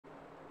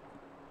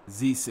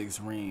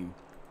ZeeSixReem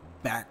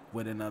back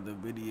with another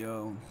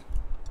video.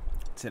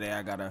 Today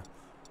I got a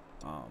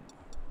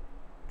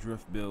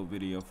drift build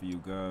video for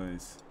you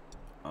guys.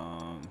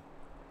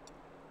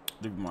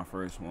 This will be my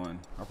first one.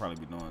 I'll probably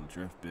be doing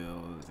drift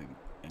builds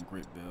and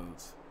grip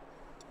builds.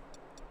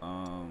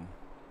 I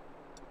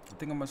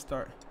think I'm gonna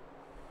start.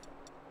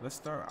 Let's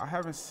start. I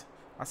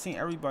seen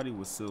everybody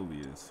with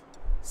Sylvia's,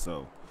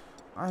 so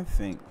I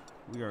think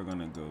we are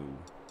gonna go.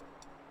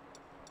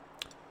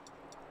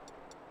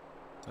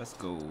 Let's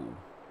go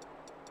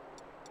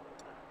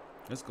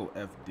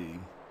FD.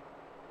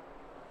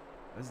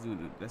 Let's do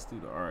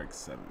the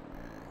RX-7, man.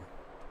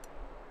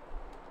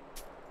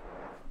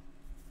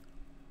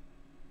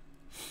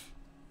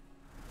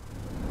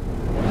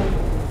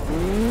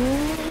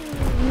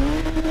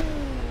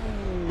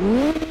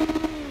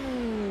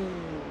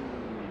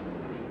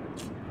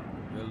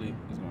 Really?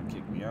 He's gonna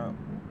kick me out?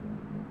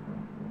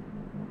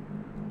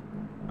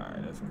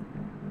 Alright, that's cool.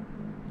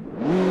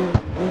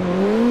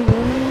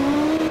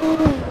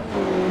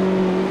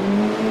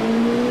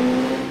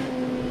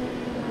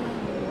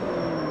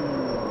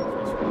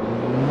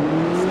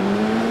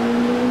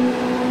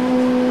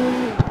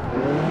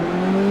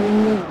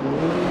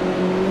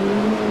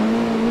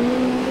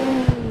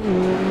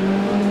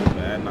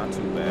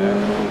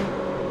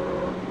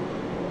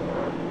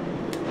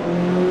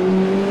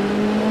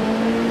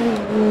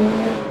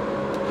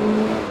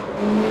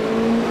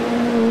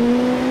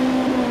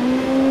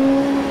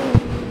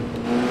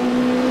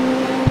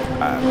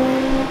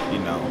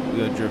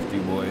 Drifty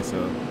boy,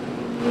 so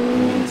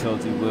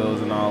tilty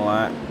wheels and all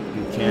that.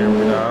 You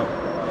cambered up,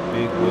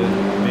 big wheel,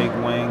 big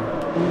wing.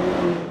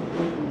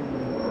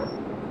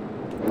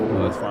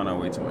 Well, let's find our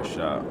way to a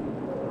shop.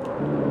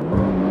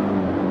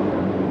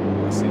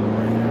 Let's see what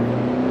right here.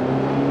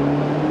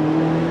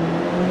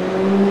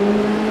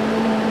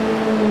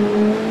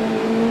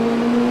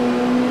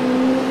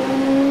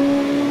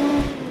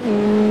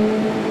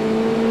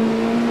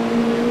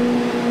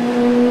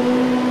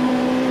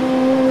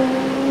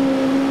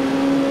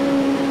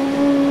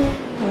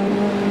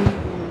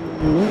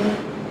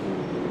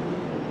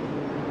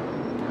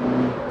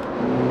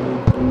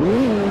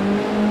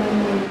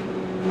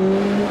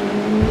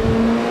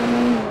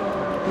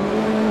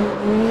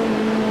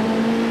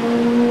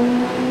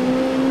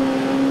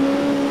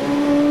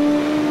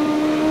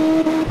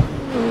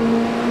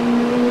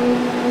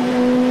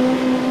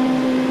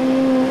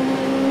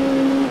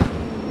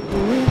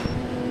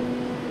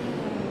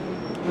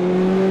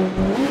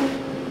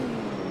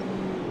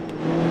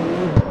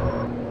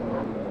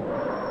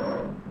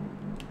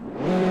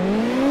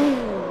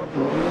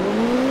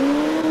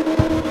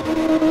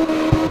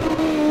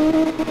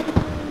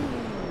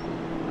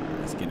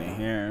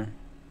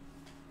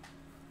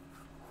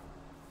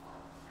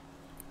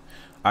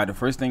 Alright, the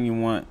first thing you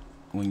want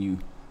when you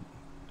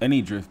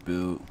any drift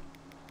build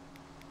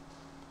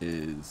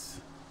is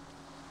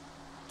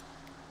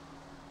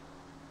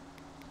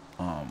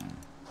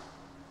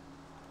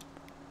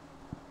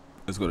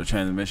let's go to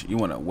transmission. You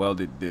want a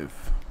welded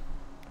diff.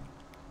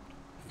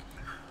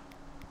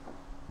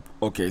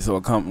 Okay,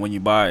 so when you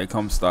buy it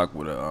comes stock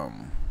with a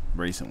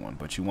racing one,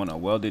 but you want a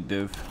welded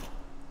diff.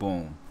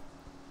 Boom.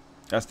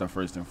 That's the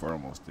first and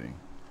foremost thing.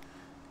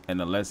 And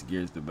the less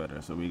gears the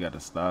better. So we got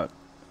a stock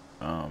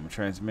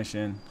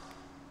transmission,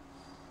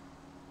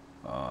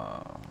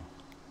 5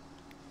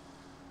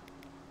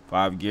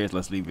 gears.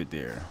 Let's leave it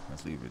there.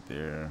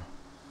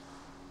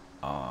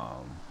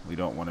 We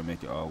don't want to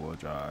make it all-wheel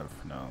drive.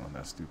 No,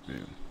 that's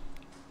stupid.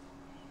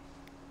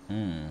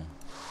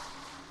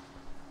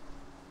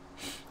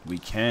 We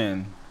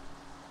can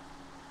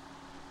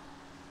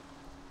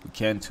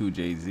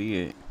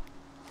 2JZ it.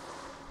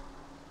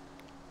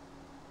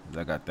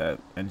 I got that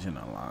engine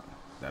unlocked.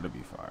 That'll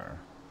be fire.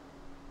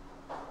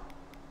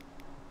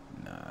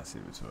 Nah, let's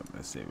save it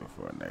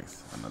for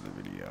another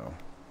video.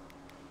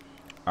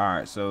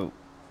 Alright, so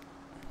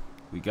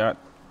we got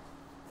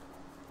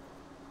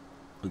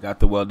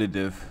the welded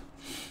diff.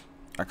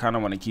 I kinda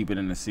wanna keep it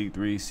in the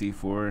C3,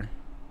 C4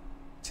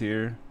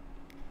 tier.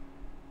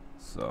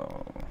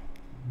 So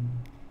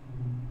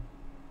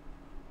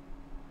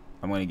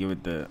I'm gonna give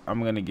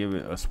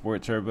it a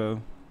sport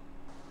turbo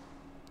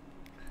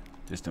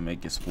just to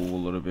make it spool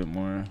a little bit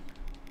more.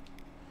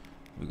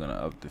 We're gonna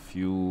up the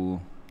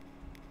fuel.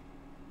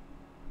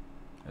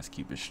 Let's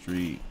keep it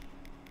street.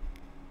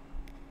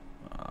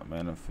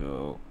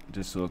 Manifold,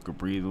 just so it could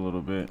breathe a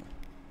little bit.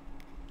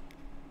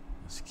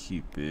 Let's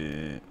keep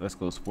it. Let's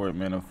go sport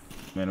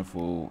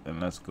manifold,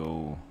 and let's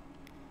go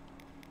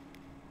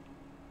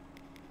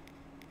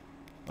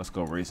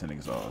racing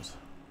exhaust.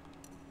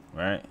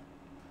 Right.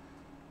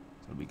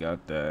 So we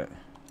got that.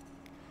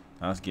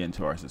 Now let's get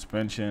into our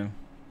suspension.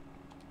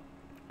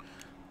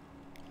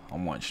 I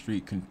want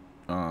street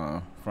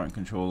front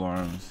control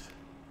arms.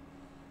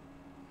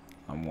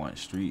 I want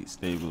street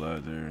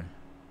stabilizer,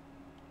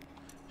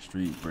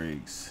 street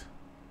brakes,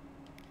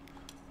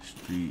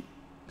 street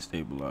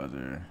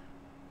stabilizer,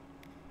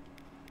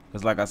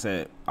 Cause like I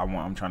said,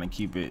 I'm trying to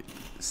keep it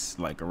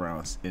like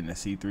around in the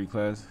C3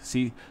 class.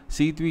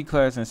 C3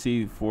 class and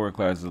C4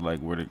 class is like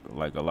where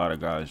like a lot of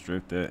guys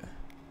drift at.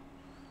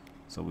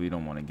 So we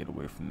don't want to get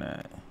away from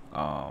that.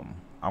 I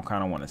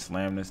kind of want to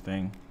slam this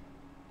thing.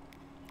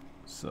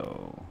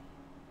 So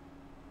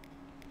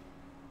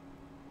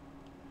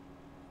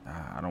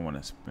I don't want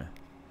to spin.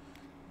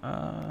 Do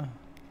I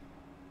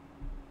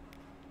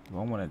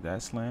want it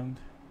that slammed?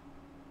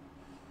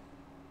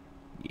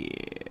 Yeah.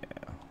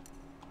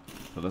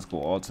 So let's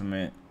go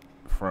ultimate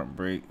front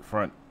brake,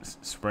 front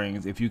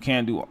springs. If you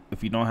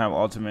don't have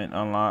ultimate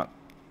unlock,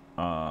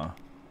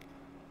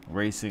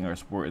 racing or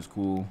sport is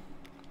cool.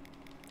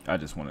 I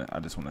just want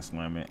to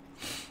slam it.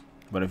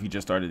 But if you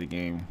just started the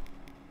game,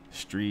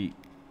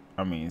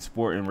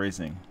 sport and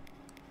racing,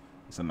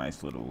 it's a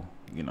nice little,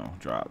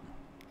 drop.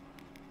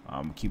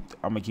 I'm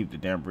gonna keep the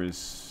dampers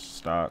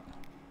stock.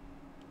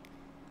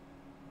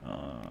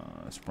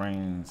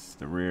 Springs,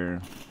 the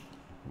rear.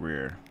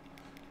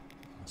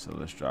 So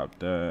let's drop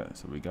that.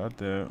 So we got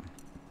that.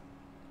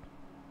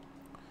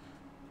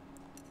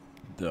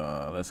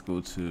 Let's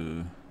go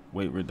to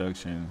weight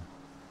reduction.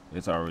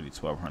 It's already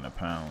 1,200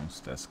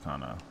 pounds. That's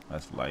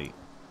light.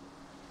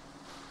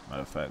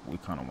 Matter of fact, we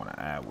kind of want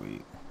to add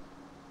weight.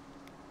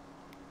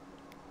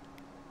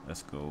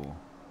 Let's go.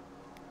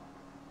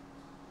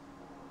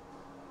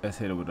 Let's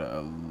hit it with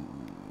a.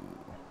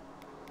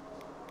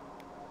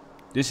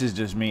 This is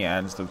just me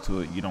adding stuff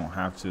to it. You don't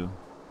have to.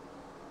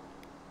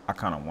 I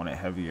kind of want it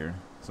heavier,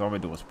 so I'm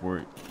gonna do a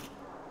sport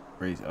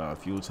race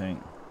fuel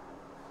tank.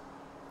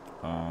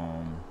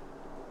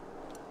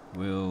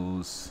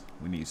 Wheels.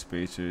 We need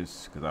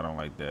spacers because I don't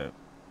like that.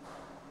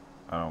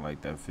 I don't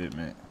like that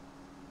fitment.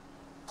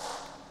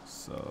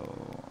 So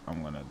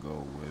I'm gonna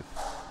go with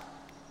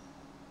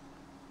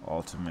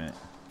ultimate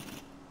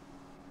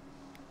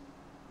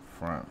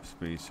front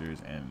spacers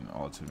and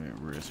ultimate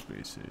rear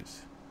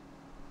spacers.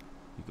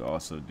 You can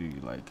also do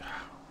like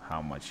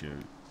how much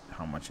it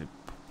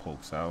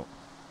pokes out,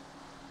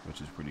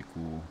 which is pretty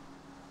cool.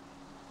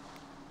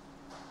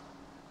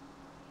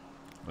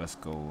 Let's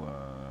go.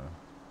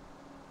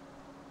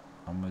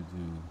 I'm gonna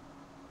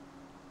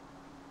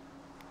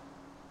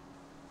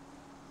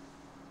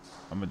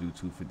do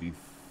 250.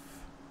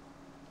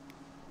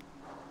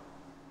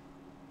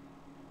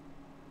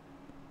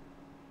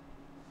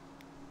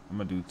 I'm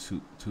gonna do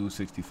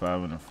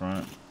 265 in the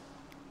front,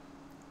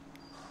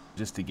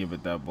 just to give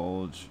it that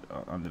bulge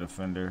under the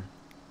fender,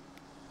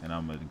 and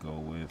I'm gonna go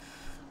with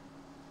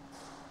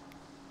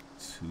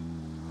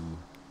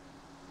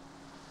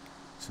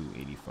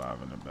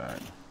 285 in the back,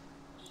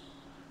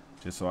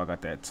 just so I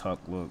got that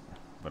tuck look,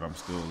 but I'm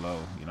still low.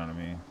 You know what I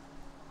mean?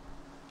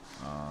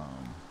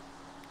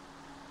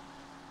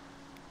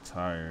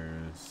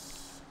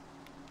 Tires.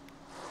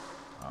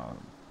 I'll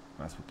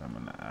mess with them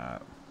in the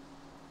app.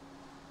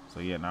 So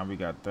yeah, now we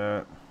got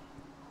that.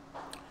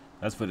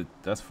 That's for the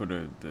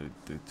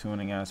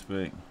tuning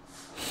aspect.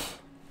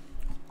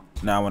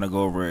 Now I want to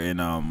go over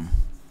and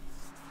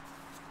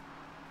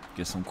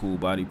get some cool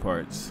body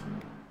parts.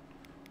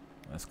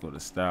 Let's go to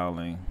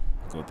styling.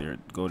 Go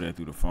there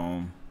through the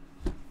phone.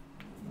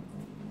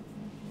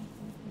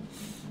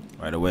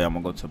 Right away, I'm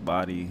gonna go to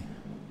body.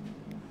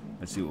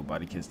 Let's see what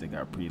body kits they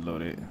got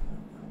preloaded.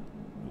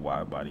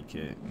 Wide body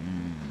kit.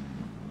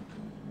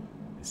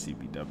 The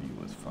CBW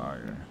was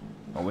fire.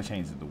 Oh, it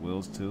changes the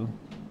wheels too.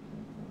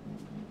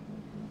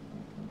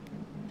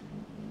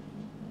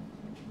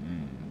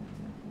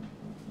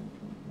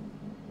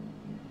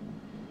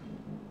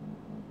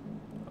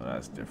 Oh,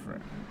 that's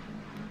different.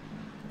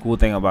 Cool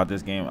thing about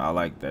this game, I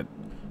like that.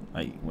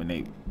 Like when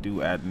they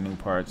do add the new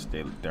parts,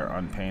 they're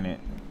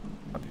unpainted.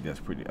 I think that's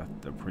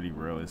a pretty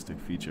realistic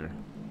feature.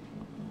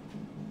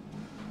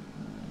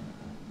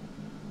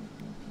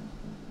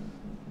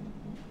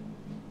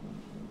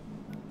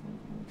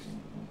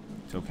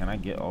 So can I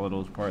get all of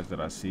those parts that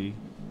I see?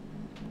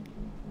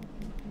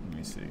 Let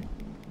me see.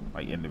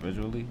 Like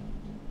individually?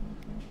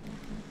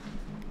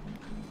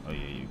 Oh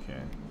yeah, you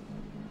can.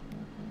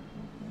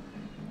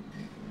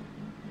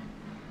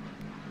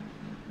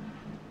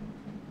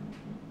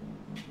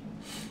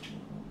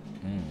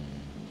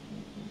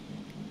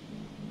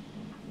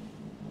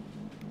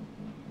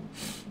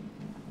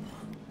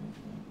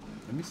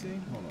 Let me see.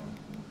 Hold on.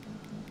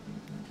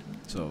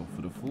 So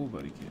for the full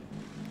body kit,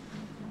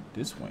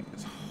 this wing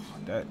is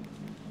that.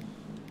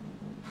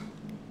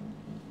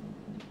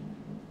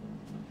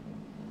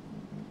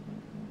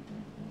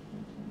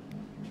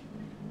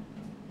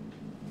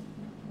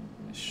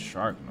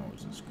 Shark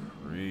nose is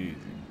crazy.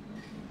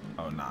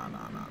 Oh nah.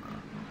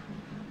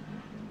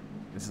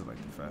 This is like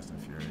the Fast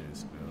and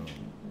Furious build.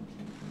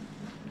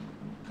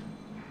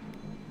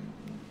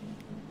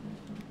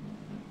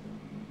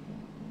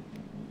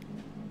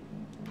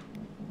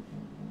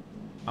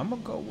 I'm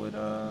gonna go with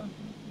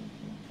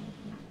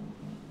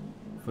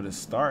for the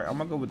start, I'm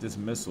gonna go with this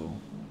missile.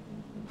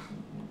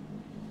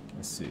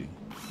 Let's see.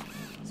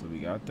 So we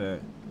got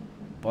that,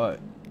 but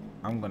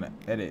I'm gonna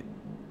edit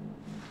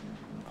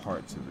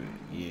parts of it.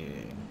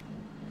 Yeah.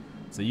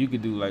 So you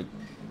could do like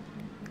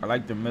I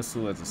like the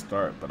missile as a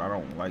start, but I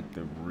don't like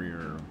the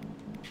rear.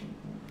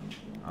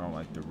 I don't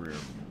like the rear,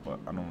 but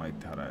I don't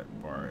like how that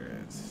bar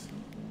is.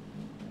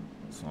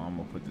 So I'm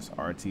gonna put this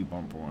RT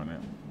bumper on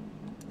it,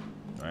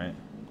 right?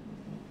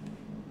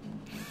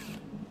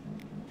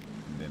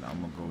 And then I'm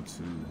gonna go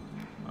to,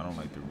 I don't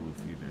like the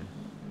roof either.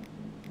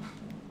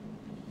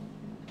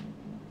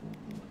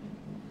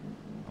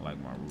 I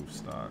like my roof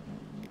stock.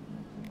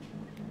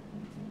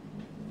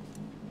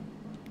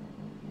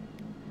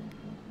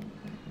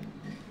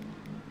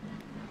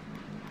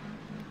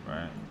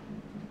 Right?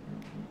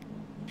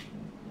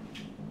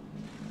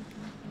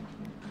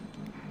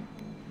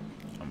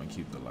 I'm gonna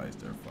keep the lights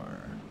there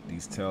fire.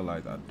 These tail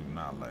lights I do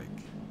not like.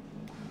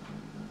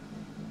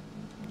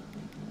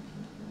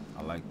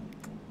 I like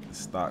the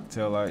stock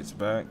tail lights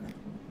back.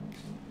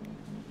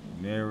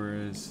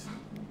 Mirrors.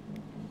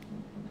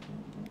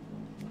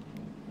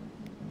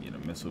 Yeah, the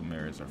missile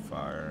mirrors are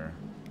fire.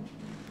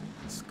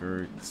 The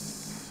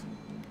skirts.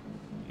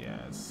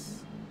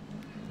 Yes.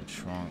 The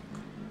trunk.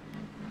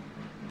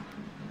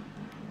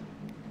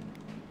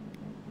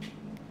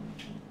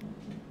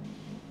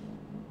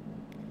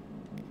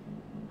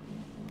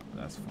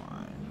 That's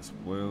fine.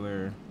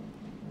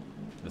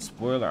 The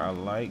spoiler I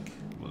like,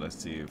 but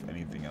let's see if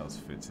anything else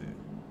fits it.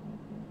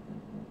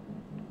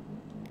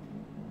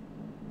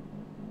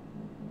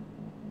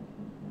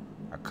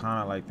 I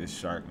kind of like this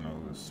shark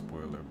nose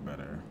spoiler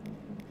better.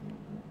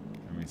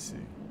 Let me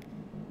see.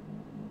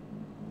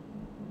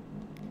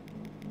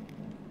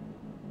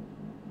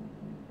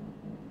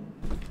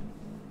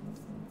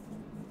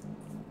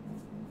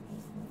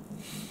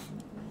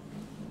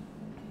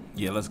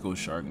 Yeah, let's go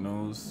shark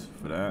nose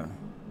for that.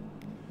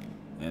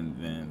 And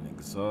then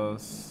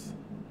exhaust,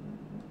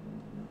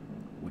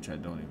 which I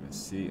don't even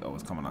see. Oh,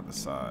 it's coming out the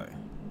side.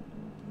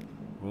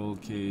 Roll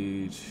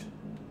cage.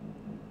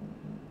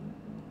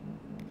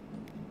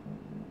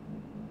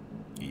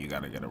 Yeah, you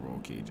gotta get a roll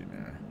cage in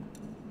there.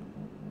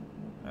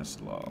 That's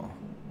law.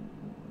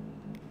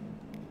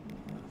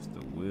 That's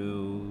the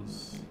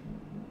wheels.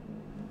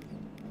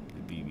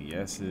 The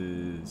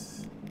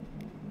BBS's.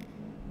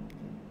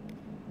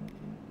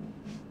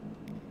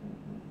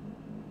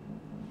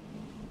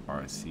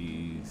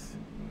 RCs,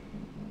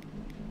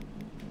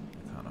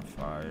 kind of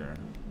fire.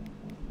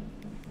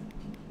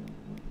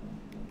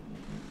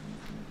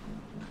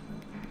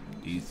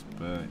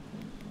 E-spec.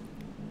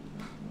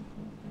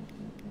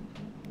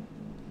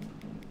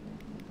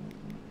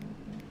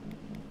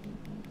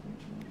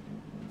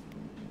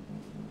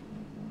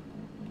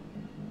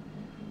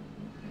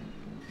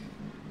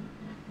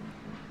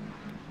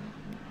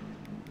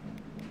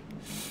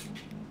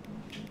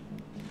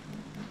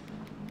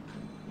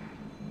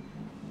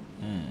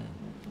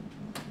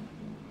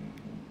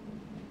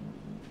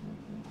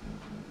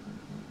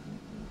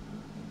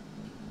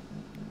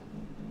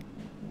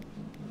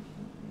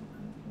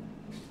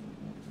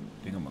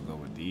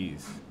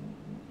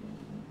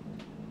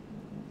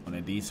 On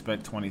a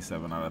D-spec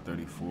 27 out of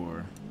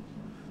 34.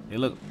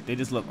 They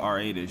just look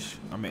R8-ish.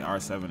 I mean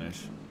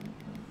R7-ish.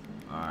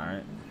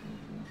 Alright.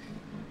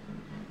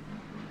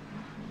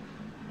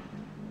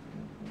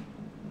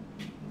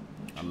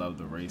 I love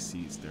the race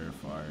seats, they're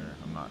fire.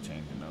 I'm not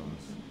changing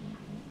those.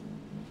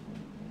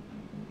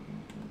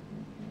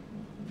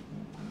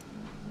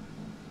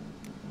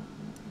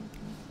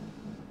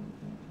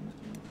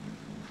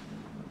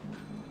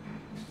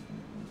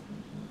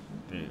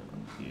 They're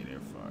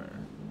fire.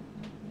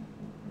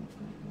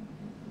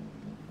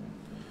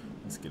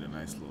 Let's get a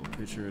nice little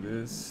picture of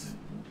this.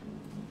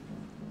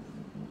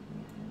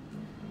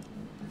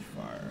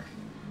 Fire.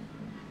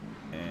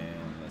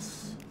 And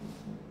let's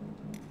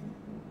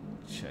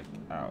check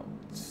out.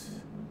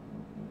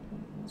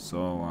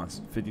 So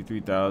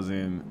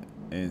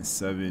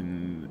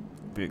 53,007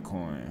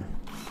 Bitcoin.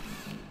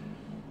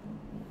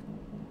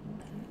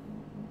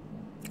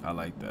 I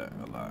like that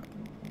a lot.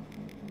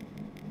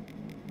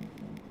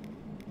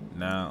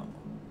 Now,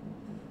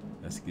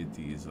 let's get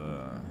these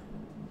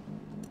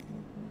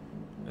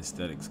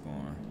aesthetics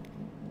going.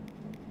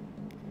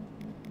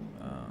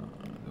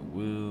 The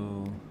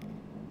wheel.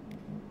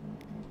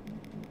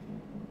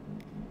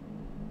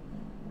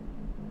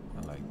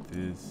 I like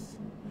this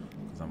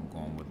because I'm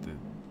going with the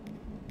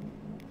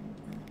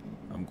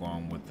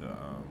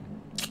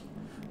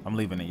I'm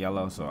leaving it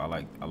yellow, so I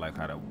like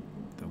how the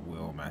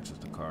wheel matches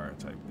the car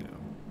type deal.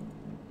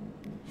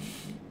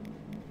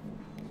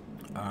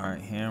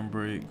 Alright,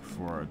 handbrake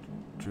for our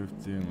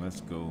drifting.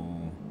 Let's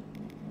go.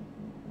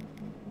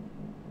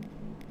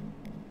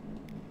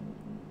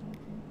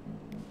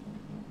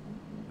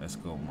 Let's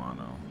go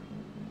mono.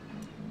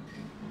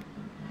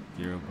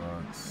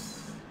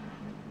 Gearbox.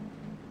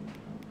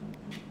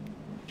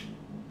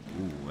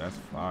 Ooh, that's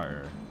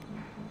fire.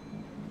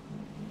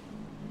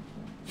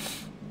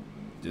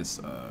 This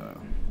is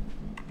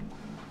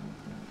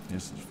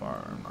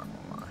fire, I'm not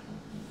gonna lie.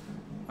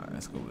 Alright,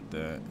 let's go with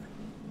that.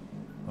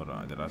 Hold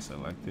on, did I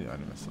select it? I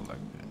didn't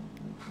select it.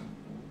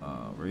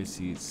 Race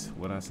seats,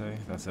 what'd I say?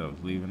 I said I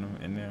was leaving them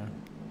in there.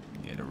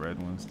 Yeah, the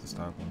red ones, the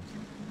stock ones.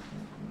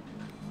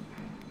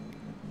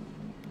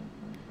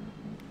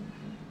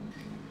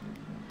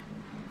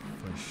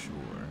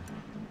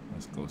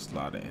 Let's go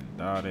slot it and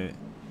dot it.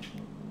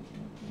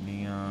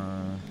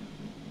 Neon.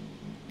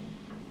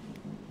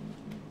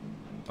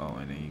 Oh,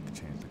 and then you can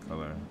change the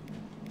color.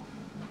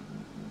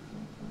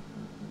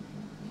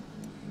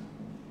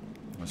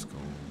 Let's go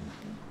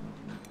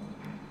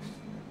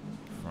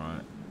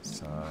front,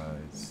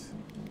 sides.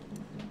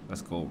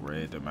 Let's go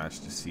red to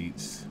match the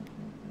seats.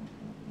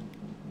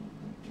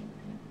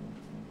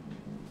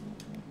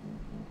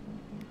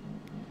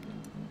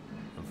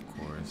 Of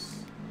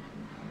course.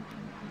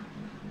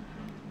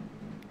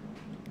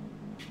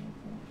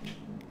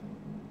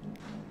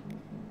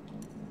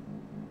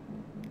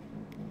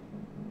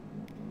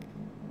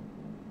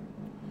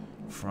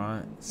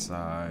 Front,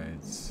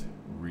 sides,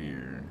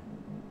 rear.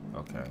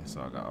 Okay,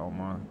 so I got all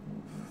mine.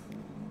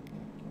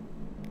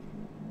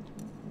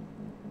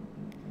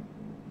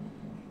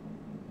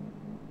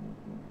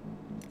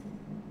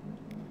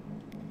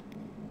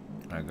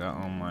 I got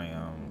on my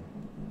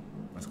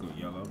let's go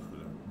yellow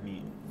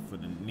for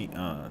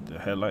the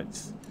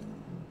headlights.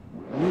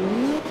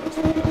 That's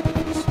what I got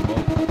for the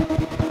smoke.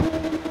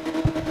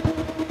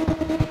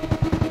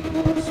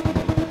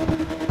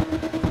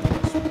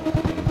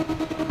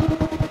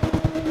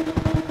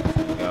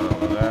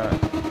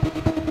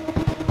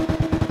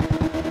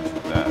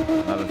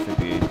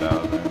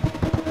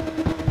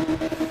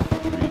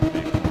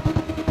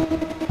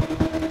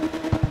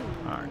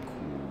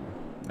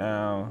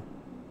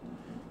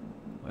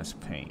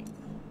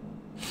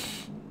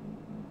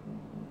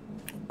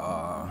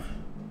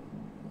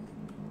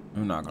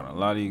 I'm not gonna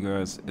lie to you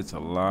guys, it's a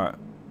lot.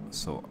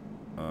 So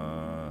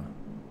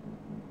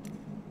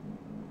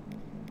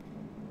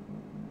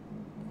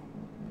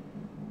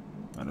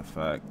matter of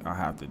fact, I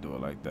have to do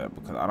it like that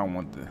because I don't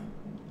want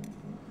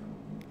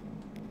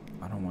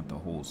the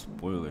whole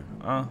spoiler.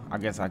 I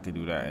guess I could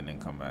do that and then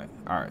come back.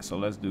 Alright, so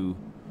let's do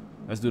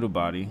the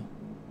body.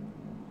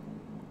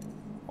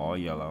 All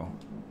yellow.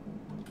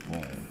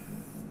 Boom.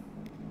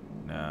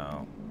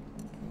 Now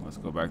let's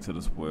go back to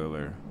the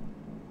spoiler.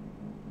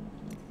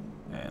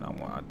 And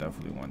I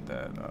definitely want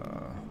that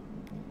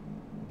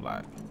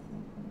black.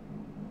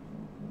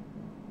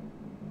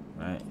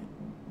 Right?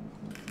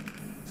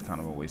 It's kind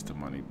of a waste of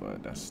money,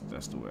 but that's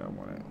the way I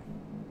want it.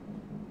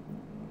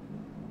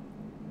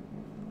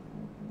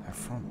 That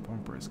front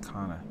bumper is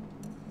kind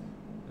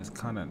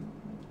of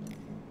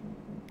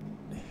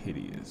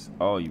hideous.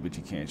 Oh, but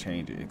you can't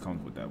change it. It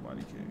comes with that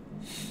body kit.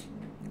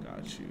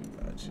 Got you.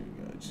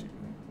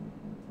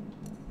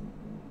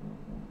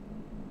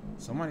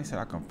 Somebody said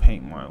I can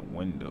paint my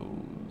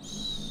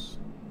windows.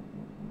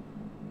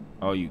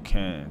 Oh, you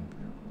can.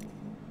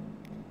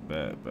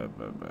 Bet. Bet.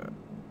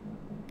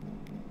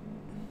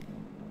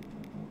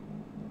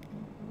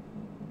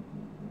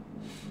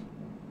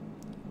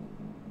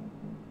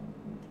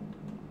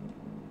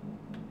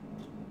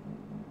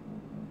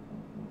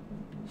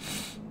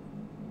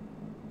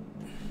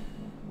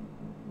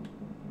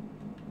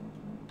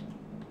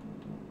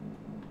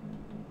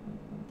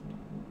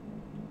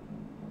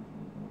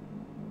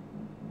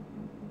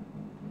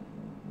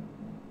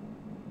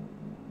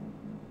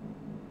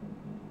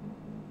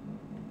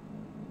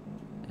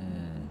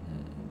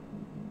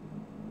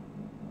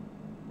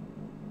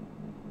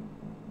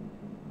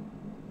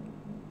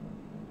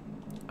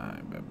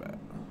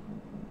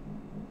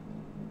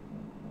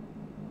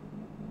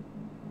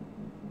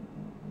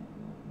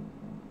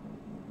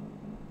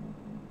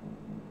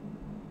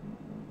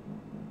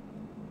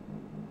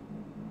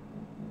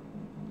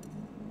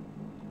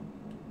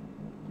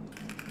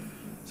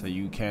 So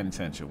you can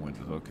tint your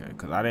windows, okay?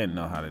 Because I didn't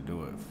know how to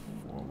do it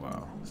for a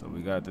while. So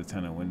we got the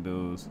tinted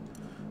windows,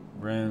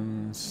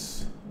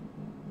 rims.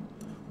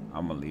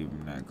 I'm gonna leave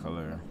them that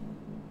color.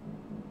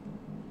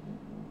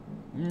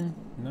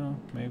 No,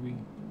 maybe.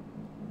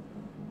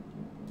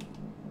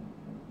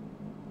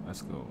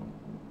 Let's go.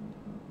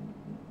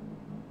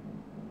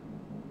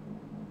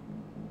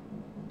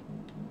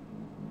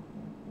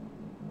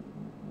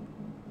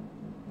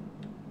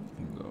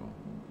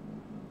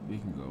 We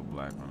can go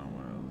black on the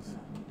wheels.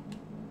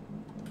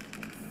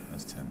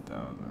 That's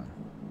 10,000.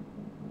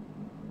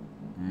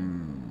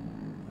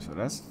 So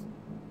that's.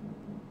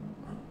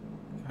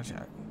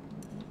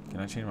 Can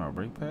I change my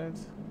brake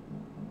pads?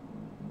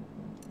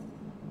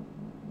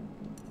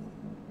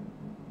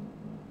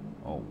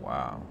 Oh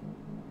wow.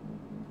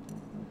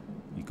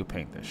 You could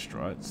paint the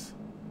struts.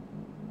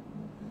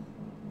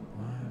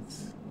 What?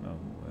 No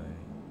way.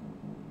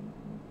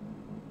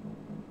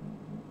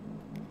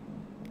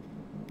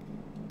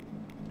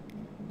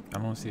 I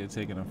don't see it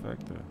taking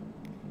effect though.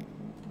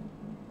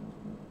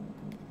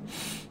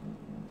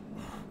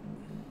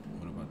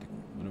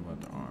 What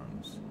about the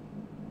arms?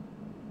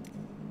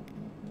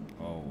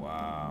 Oh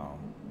wow.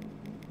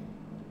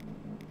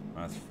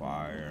 That's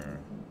fire.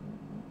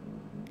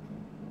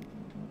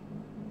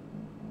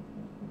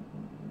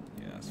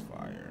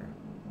 Fire.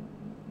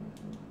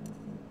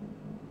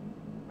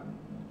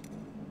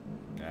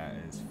 That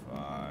is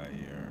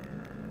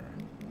fire.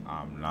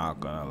 I'm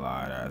not gonna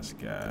lie, that's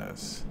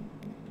gas.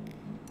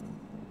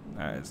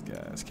 That is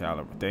gas.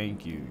 Caliber,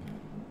 thank you.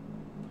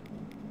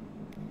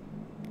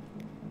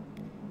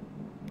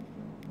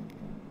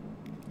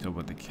 So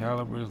with the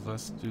calibers,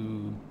 let's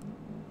do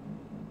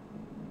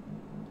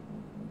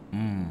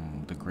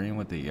the green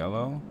with the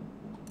yellow.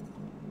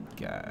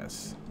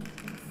 Gas.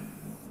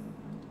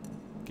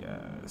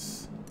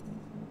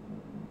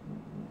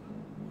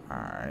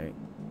 Alright.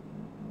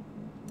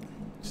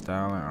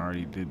 Styling, I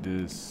already did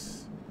this.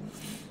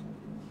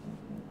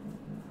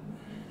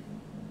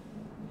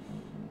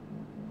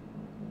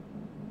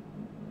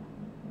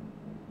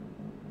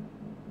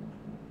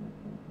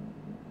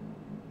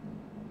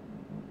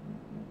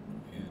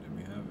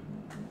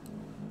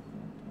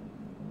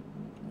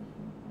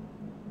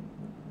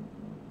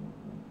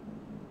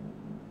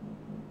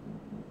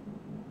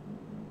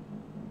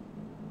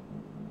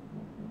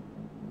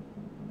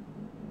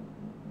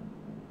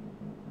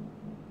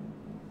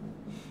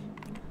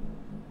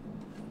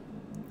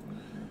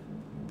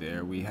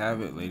 There we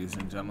have it, ladies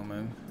and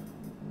gentlemen.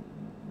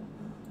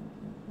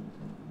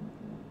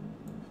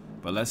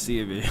 But let's see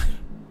if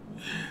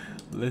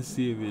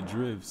it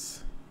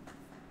drifts.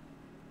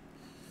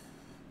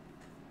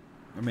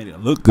 I made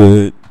it look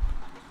good.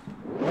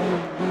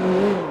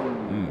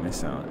 It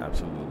sounds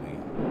absolutely.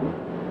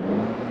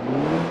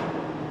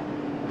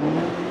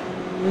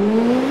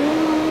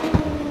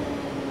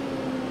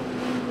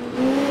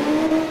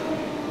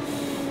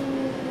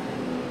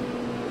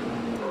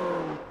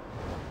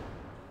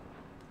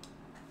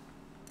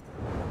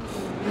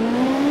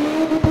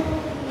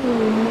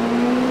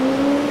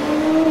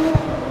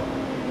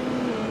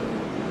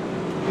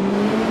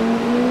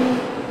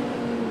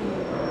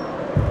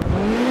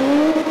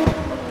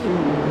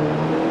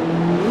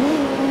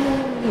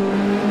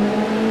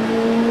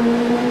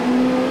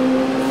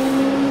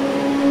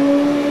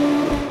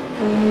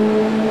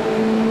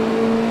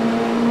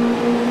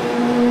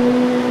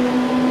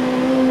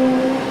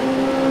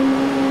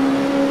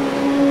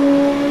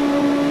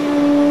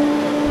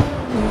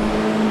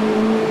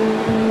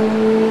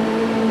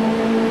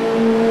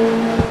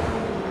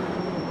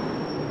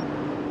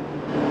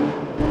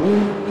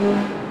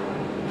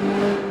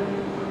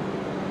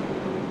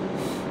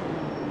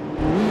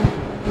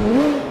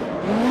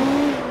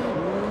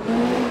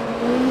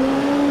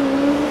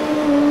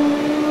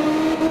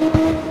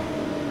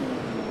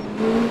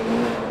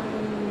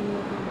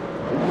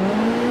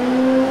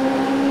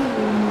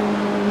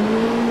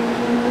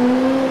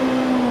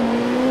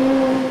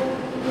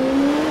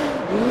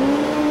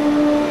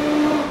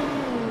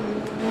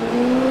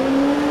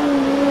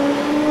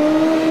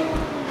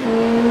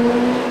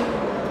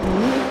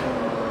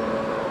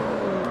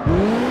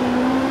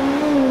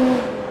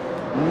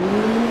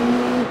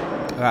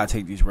 I gotta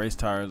take these race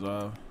tires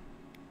off.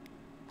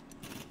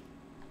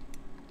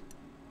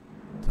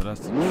 So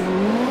that's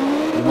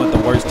we want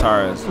the worst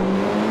tires. There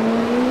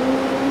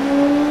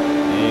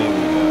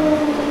we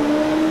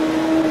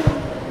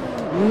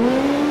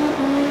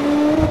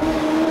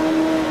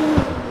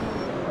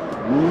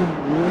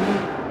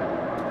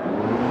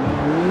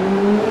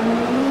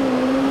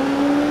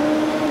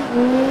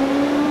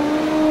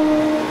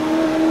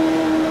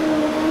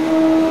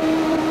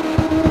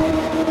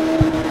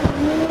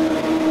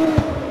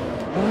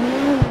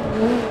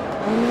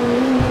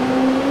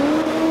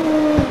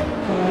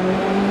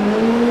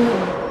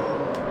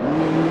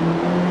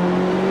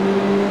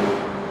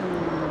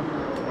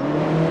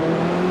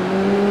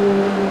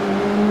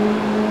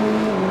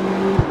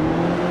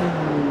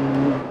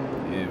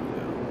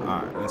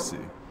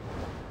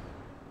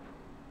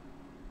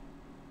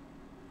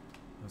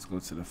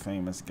to the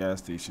famous gas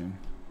station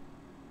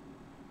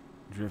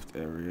drift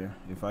area.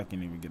 If I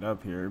can even get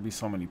up here, it'd be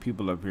so many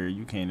people up here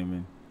you can't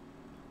even.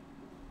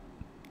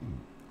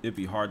 It'd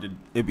be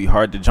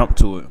hard to jump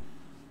to it.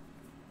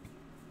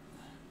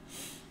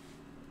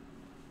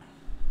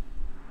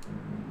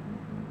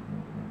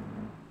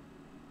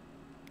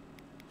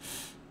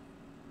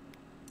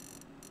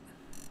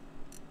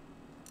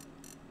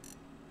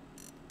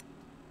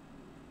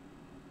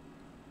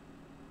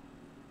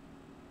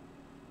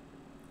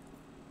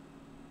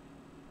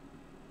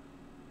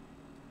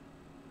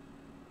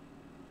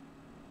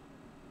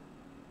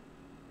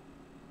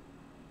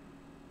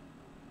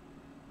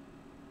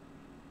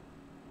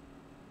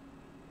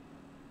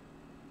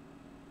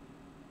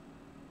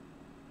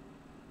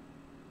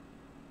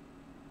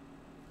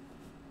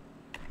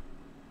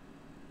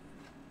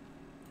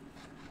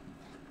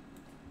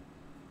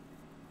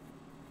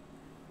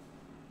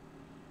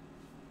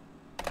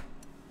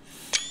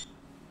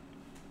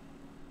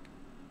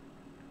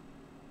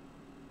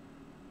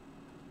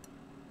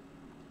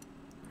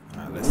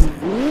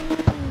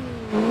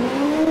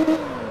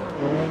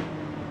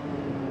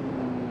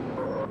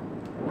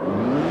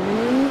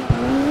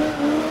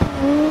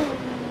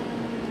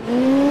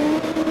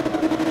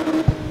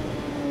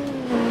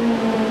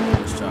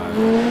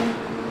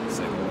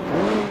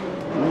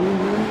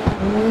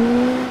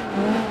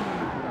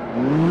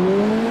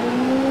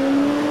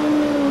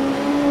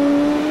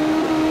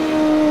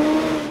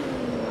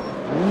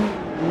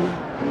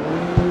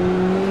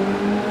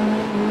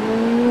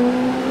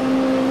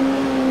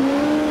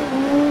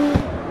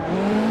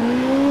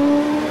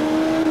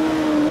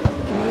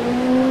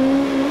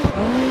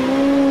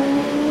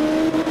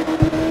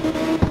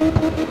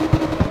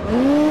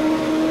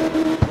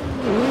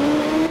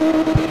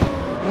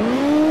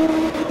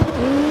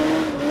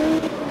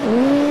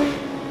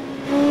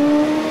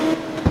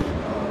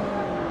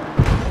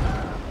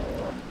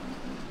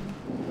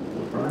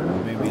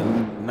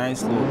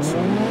 nice little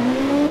tune.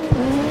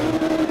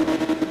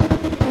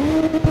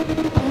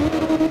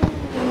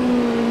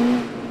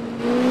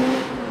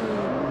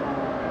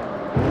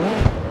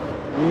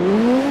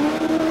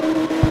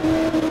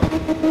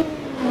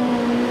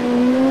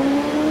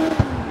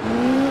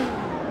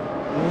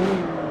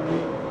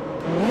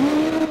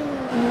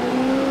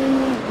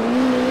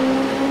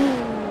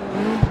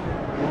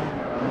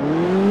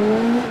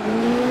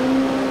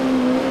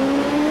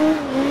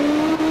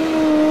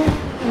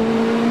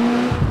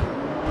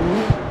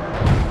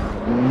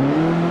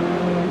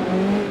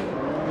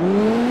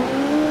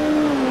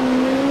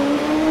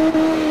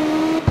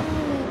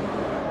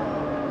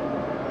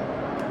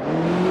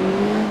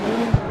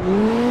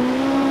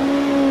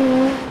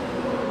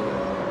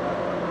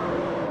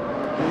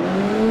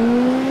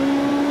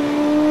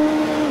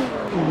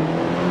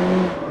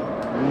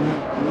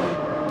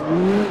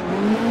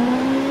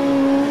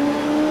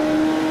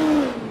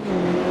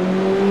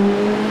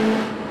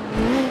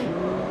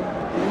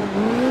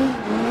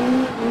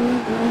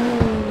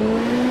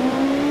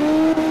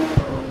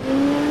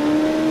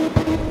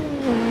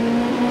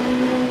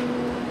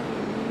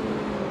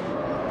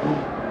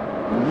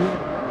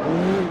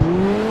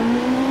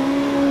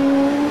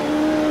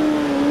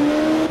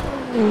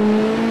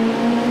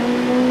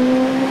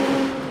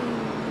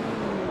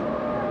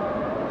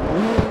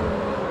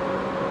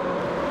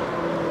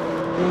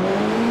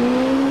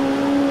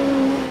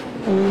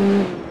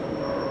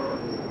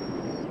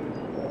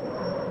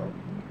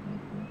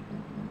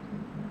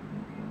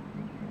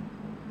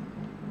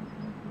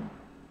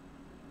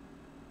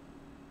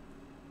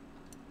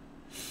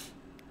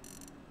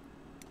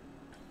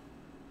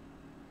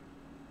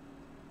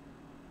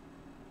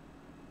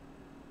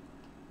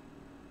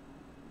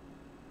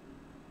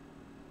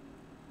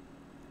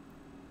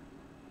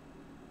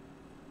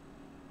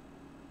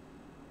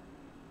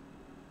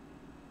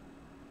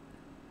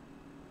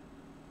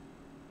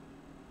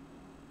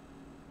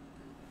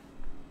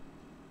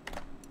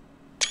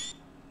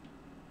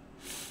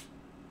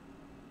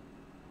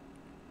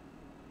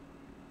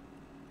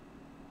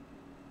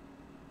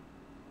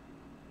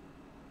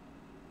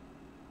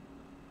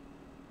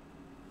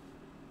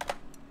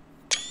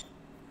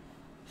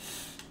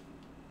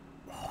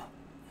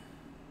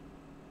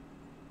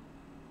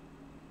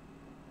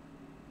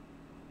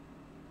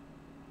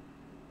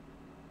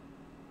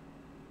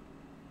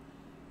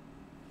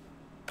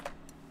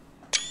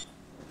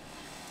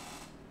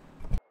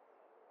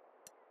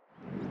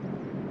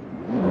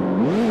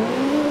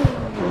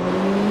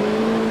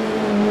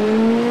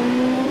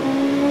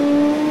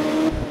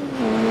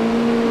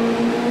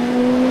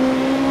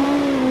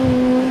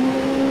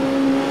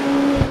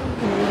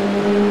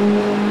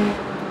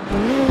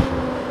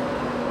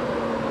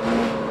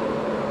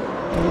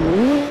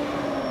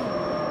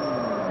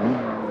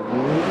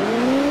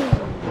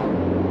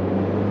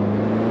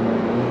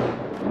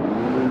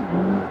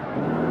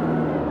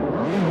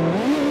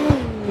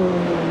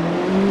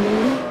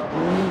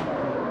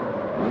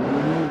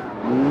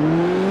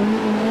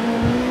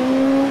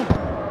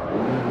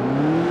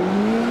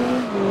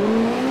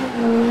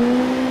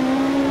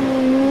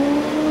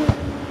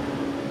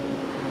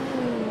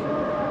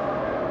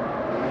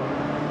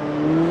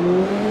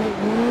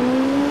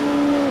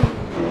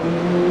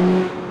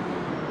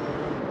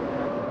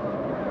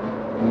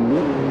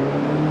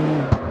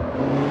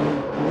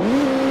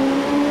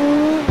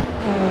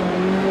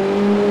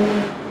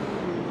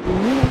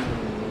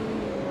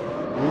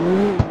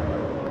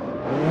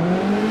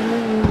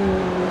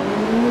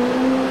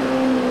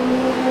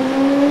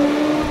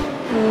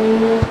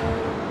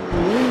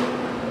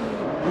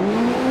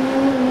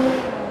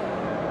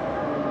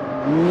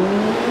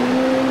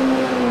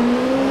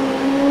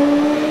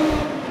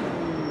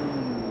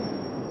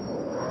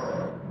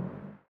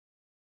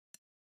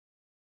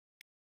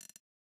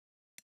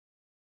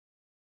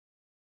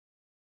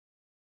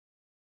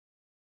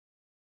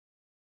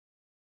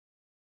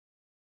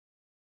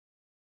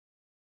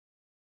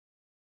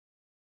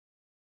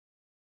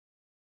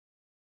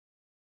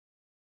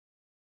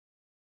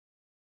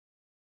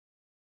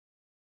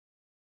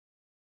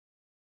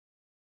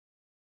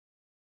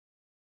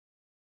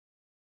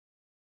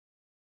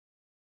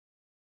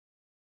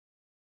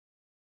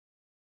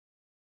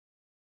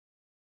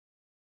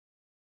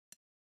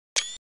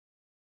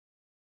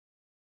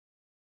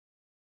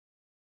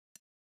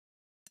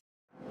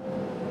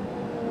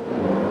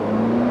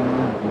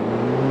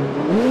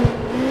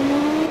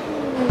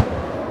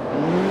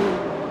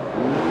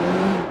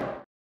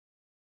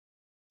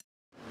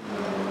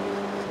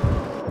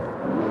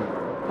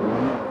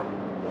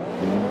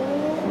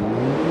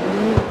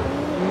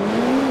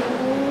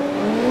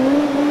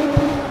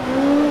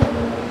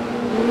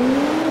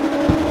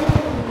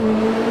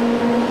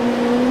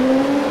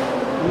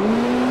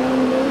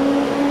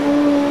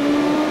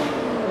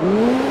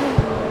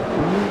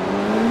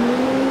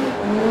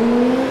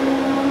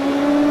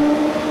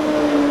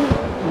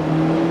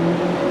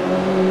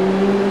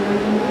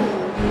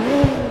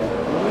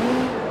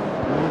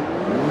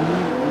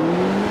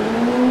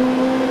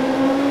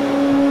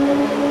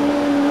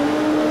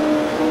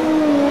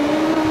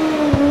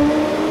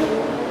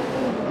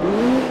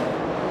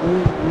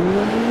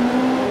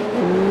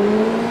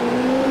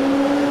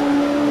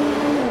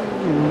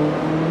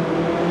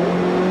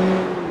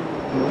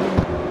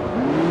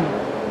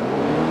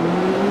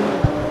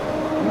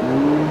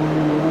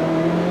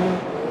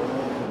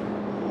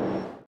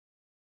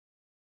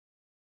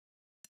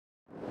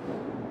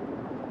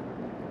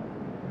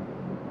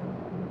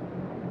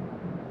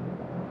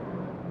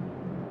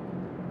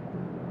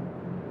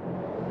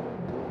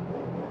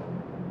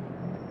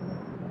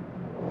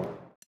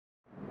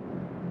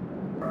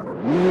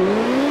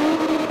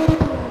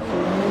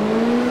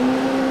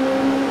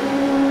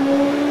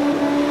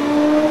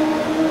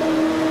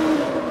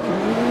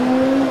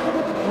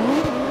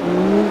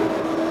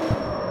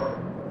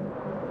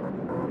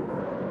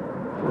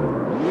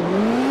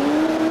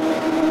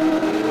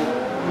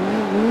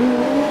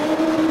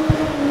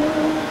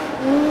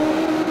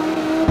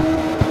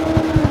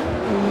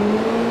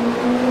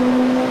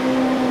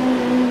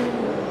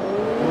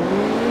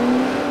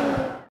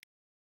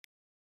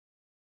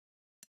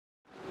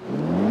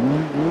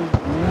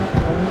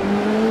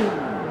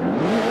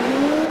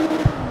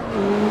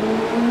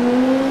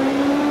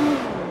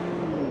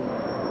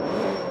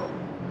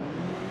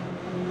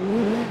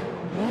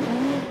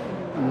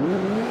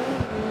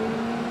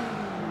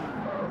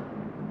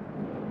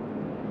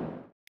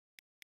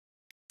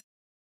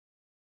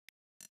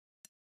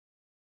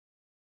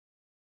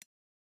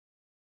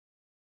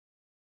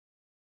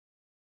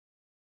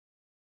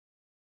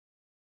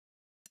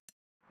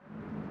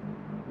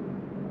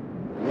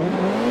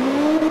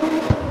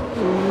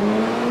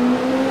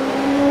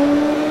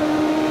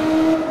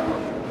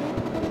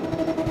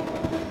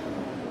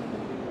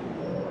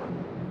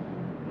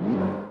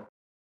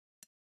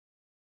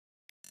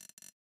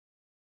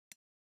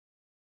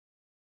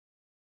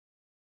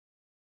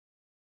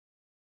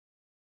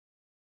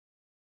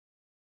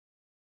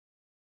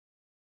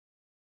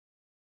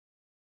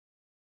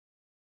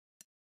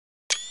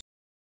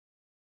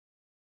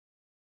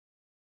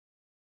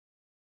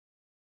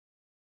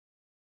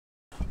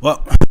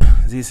 Well,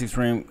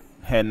 Z6Reem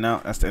heading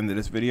out. That's the end of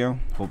this video.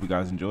 Hope you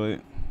guys enjoyed.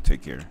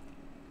 Take care.